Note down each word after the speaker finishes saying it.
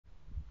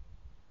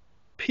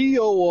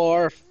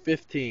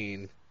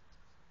por15.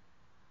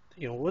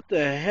 You know, what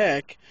the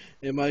heck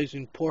am I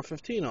using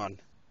por15 on?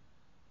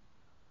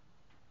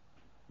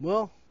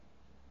 Well,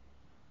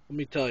 let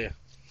me tell you.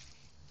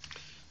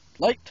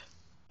 Light,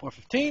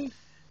 por15,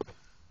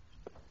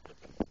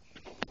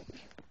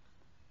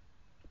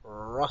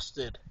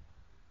 rusted.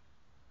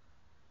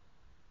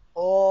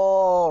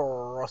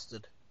 All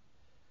rusted.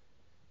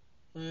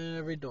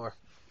 Every door.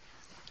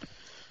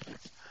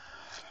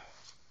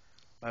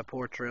 My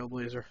poor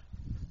Trailblazer.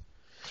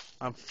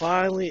 I'm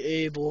finally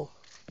able,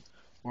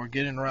 or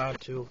getting around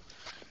to,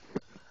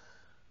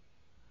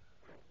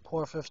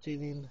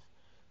 por15ing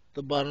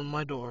the bottom of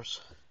my doors.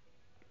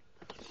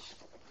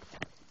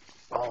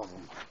 All of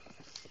them.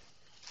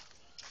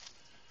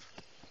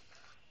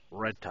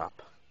 Red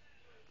top.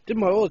 Did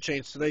my oil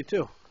change today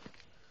too.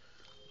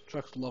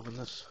 Truck's loving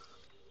this.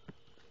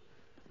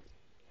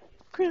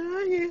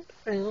 Crying,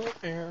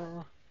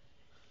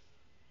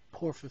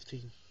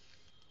 por15.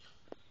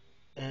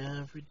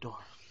 Every door.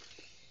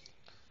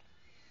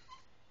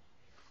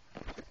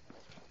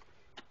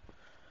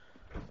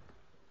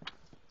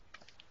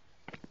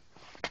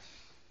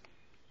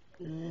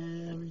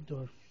 Every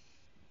door.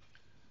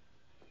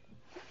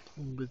 A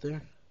little bit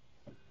there.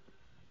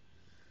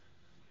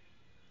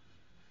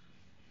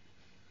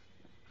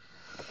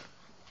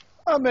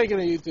 I'm making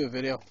a YouTube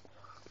video.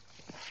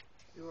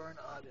 You are an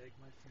odd egg,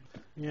 my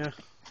friend. Yeah.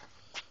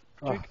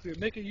 Drink beer.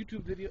 Make a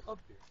YouTube video of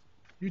beer.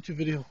 YouTube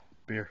video.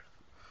 Beer.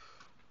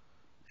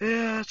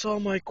 Yeah, that's all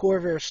my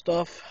Corvair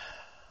stuff.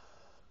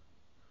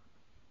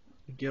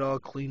 Get all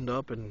cleaned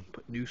up and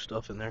put new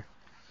stuff in there.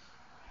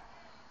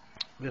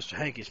 Mr.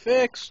 Hanky's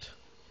fixed.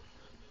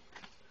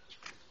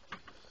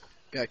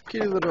 Got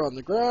kitty litter on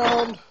the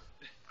ground.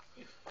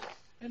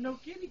 And no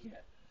kitty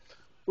cat.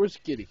 Where's the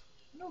kitty?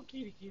 No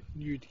kitty cat.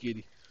 You're the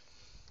kitty.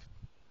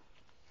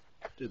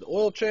 Did the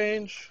oil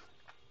change.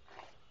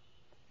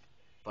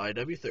 By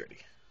W30.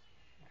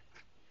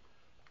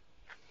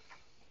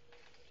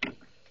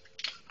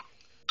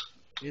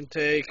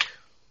 Intake.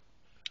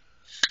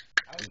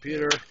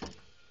 Computer.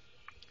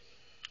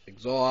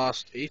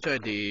 Exhaust.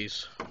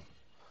 HIDs.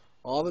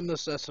 All the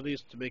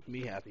necessities to make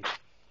me happy.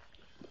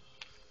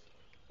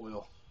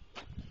 Oil.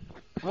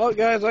 Well,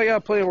 guys, I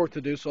got plenty of work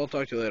to do, so I'll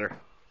talk to you later.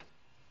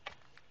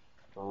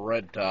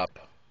 Red top.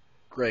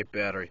 Great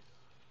battery.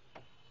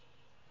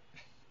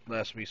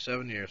 Lasts me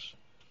 7 years.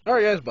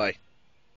 Alright, guys, bye.